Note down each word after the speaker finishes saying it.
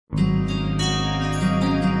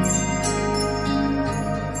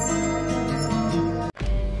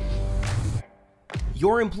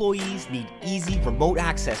Your employees need easy remote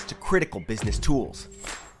access to critical business tools.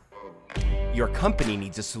 Your company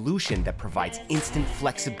needs a solution that provides instant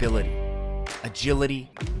flexibility, agility,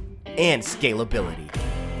 and scalability,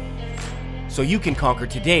 so you can conquer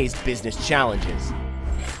today's business challenges.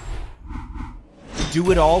 Do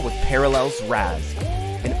it all with Parallels RAS,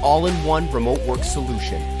 an all-in-one remote work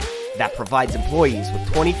solution that provides employees with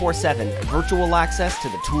 24/7 virtual access to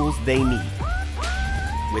the tools they need,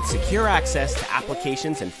 with secure access to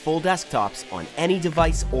applications and full desktops on any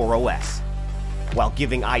device or OS, while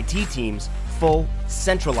giving IT teams full,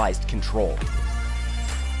 centralized control.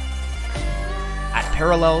 At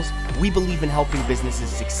Parallels, we believe in helping businesses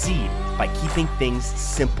succeed by keeping things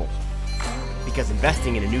simple, because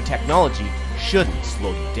investing in a new technology shouldn't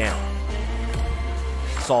slow you down.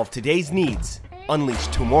 Solve today's needs, unleash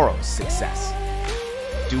tomorrow's success.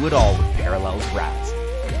 Do it all with Parallels RAS.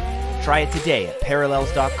 Try it today at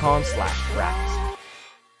parallels.com/RAS.